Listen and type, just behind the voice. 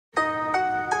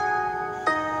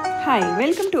Hi,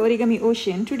 welcome to Origami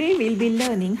Ocean. Today we'll be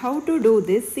learning how to do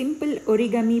this simple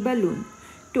origami balloon.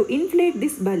 To inflate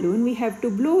this balloon, we have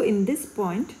to blow in this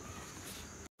point.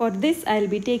 For this, I'll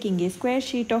be taking a square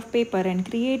sheet of paper and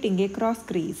creating a cross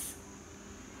crease.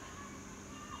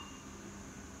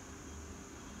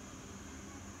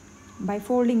 By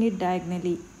folding it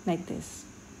diagonally like this.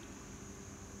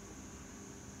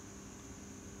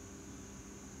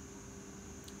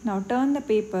 Now turn the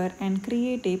paper and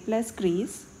create a plus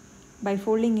crease by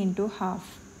folding into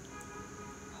half,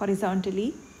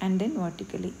 horizontally and then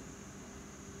vertically.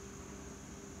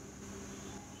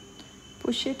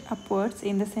 Push it upwards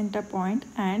in the center point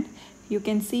and you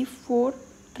can see 4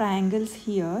 triangles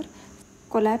here.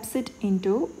 Collapse it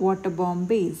into water bomb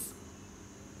base.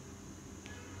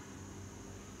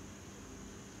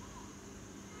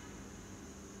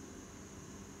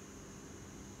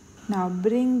 Now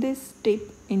bring this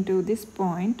tip into this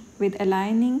point with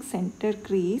aligning center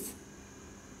crease.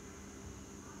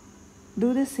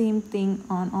 Do the same thing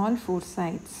on all 4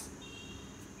 sides.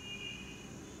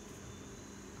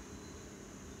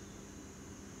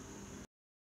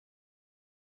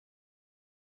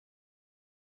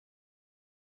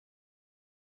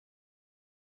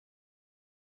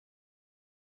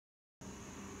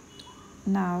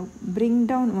 Now bring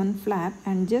down one flap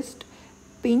and just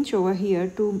pinch over here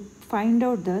to find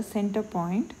out the center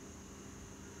point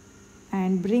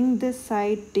and bring this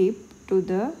side tip to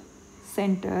the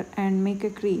center and make a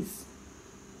crease.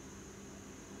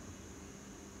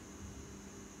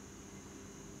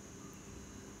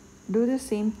 Do the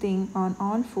same thing on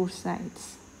all 4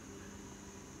 sides.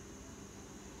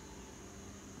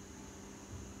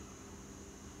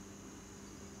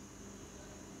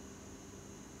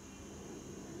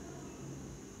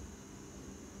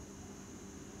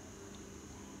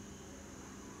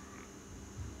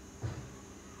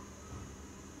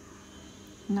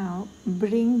 Now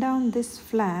bring down this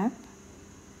flap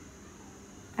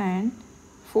and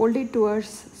fold it towards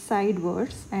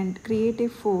sidewards and create a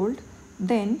fold.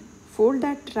 Then fold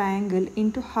that triangle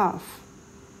into half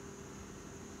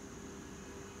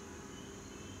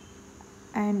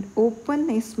and open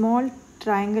a small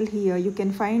triangle here. You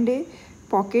can find a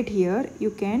pocket here. You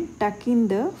can tuck in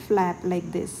the flap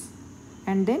like this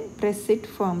and then press it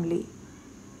firmly.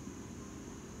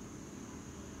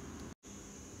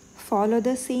 Follow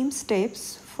the same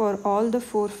steps for all the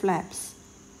 4 flaps.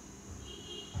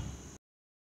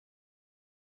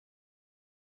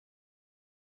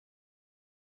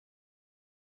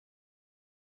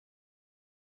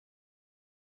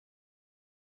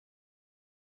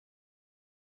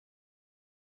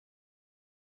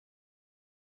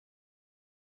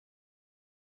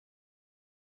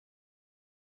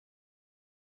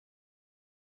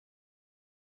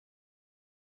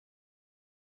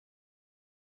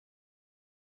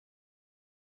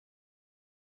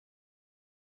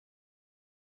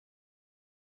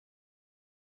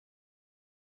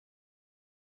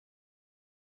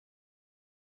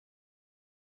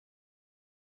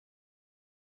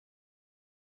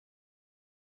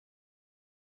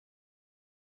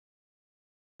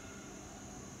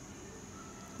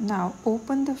 Now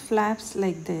open the flaps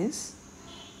like this.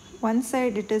 One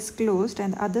side it is closed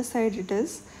and the other side it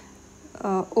is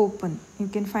open. You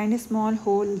can find a small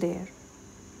hole there.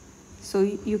 So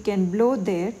you can blow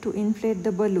there to inflate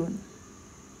the balloon.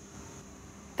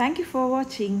 Thank you for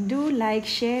watching. Do like,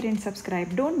 share and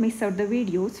subscribe. Don't miss out the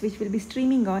videos which will be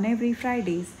streaming on every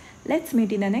Fridays. Let's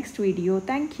meet in the next video.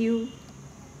 Thank you.